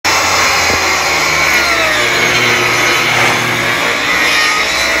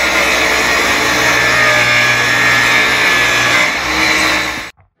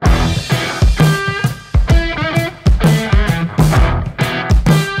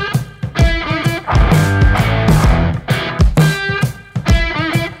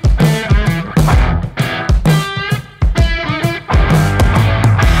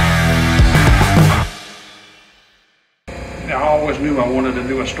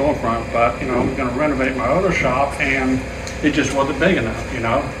storefront, but you know, I'm going to renovate my other shop, and it just wasn't big enough, you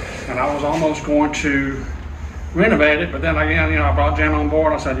know. And I was almost going to renovate it, but then again, you know, I brought Jen on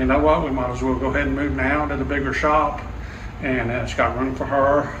board. I said, you know what, we might as well go ahead and move now to the bigger shop, and it's got room for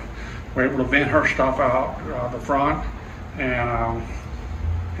her. We're able to vent her stuff out the front, and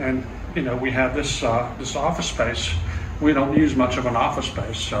you know, we have this this office space. We don't use much of an office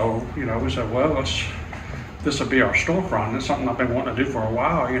space, so you know, we said, well, this will be our storefront. It's something I've been wanting to do for a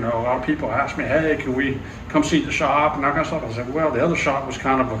while. You know, a lot of people ask me, hey, can we come see the shop and that kind of stuff. I said, well, the other shop was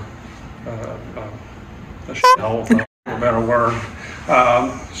kind of a shithole, for a better word.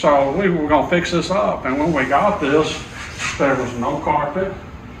 So we were gonna fix this up, and when we got this, there was no carpet.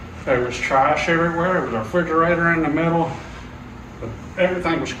 There was trash everywhere. There was a refrigerator in the middle.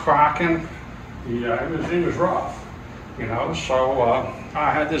 Everything was cracking. Yeah, it was rough, you know. So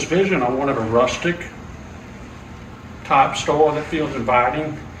I had this vision. I wanted a rustic type store that feels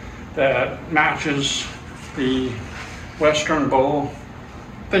inviting, that matches the Western Bull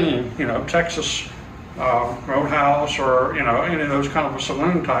theme, you know, Texas Roadhouse, or you know, any of those kind of a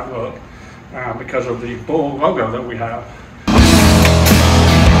saloon type look, because of the Bull logo that we have.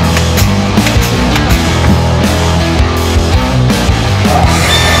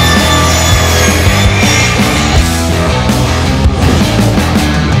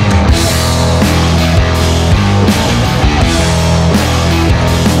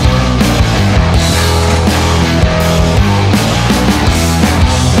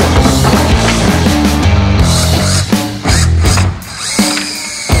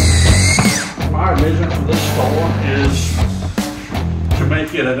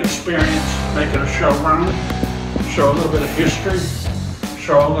 An experience, make it a showroom, show a little bit of history,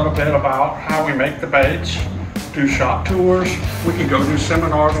 show a little bit about how we make the baits, do shop tours. We can go do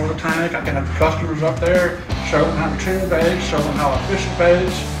seminars on the tank. I can have the customers up there, show them how to tune baits, show them how to fish the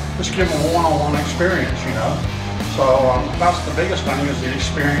baits, just give them a one-on-one experience, you know. So that's the biggest thing, is the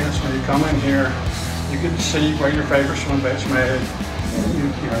experience. When you come in here, you get to see where your favorite swim bait's made.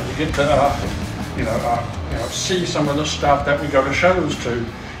 You know, you get to you know, see some of the stuff that we go to shows to.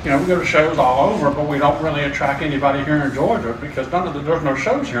 You know, we go to shows all over, but we don't really attract anybody here in Georgia, because there's no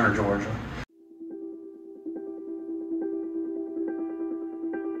shows here in Georgia.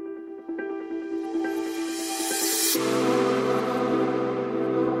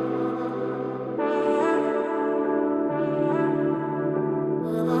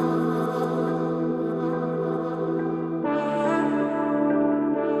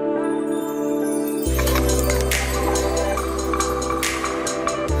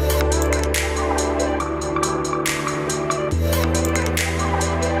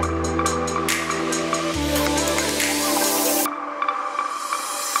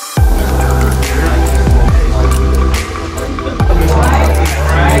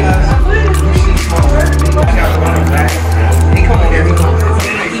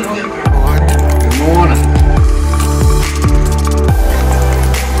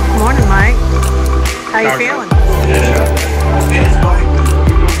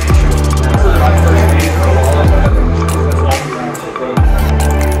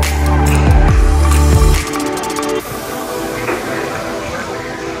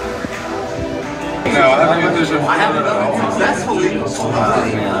 I haven't done it successfully.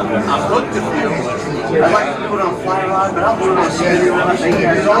 I've looked at them. I like to put on fly rod, but I'll put it on steady rod.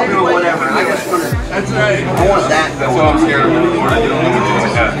 I'll do whatever. I just want to. That's right. I want that. That's what I'm scared of. I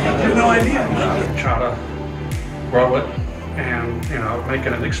have no idea. Try to grow it and, you know, make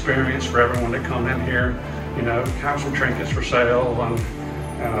it an experience for everyone that come in here. You know, have some trinkets for sale and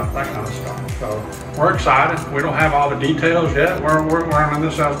that kind of stuff. So we're excited. We don't have all the details yet. We're learning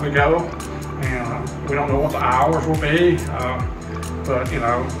this as we go, and we don't know what the hours will be, but you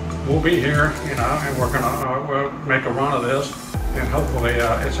know, we'll be here, you know, and we'll make a run of this, and hopefully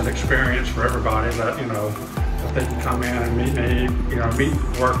it's an experience for everybody that, you know, that they can come in and meet me, you know, meet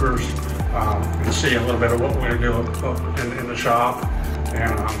workers, and see a little bit of what we're doing in the shop,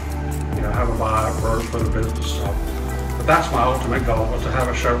 and you know, have a vibe for the business. So, but that's my ultimate goal, was to have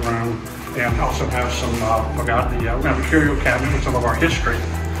a showroom and also have some, we have a curio cabinet with some of our history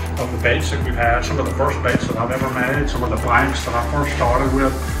of the baits that we've had, some of the first baits that I've ever made, some of the blanks that I first started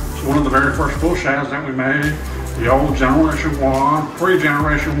with. It's one of the very first BullShads that we made, the old Generation 1,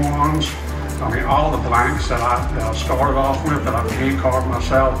 pre-Generation 1s. I mean, all the blanks that I started off with, that I've hand carved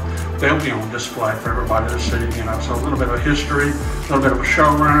myself, they'll be on display for everybody to see, you know. So a little bit of history, a little bit of a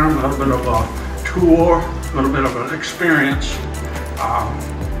showroom, a little bit of a tour, a little bit of an experience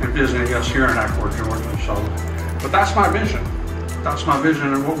in visiting us here in Eckford, Georgia. So, but that's my vision. That's my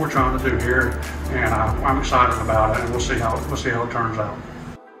vision and what we're trying to do here, and I'm excited about it, and we'll see how it turns out.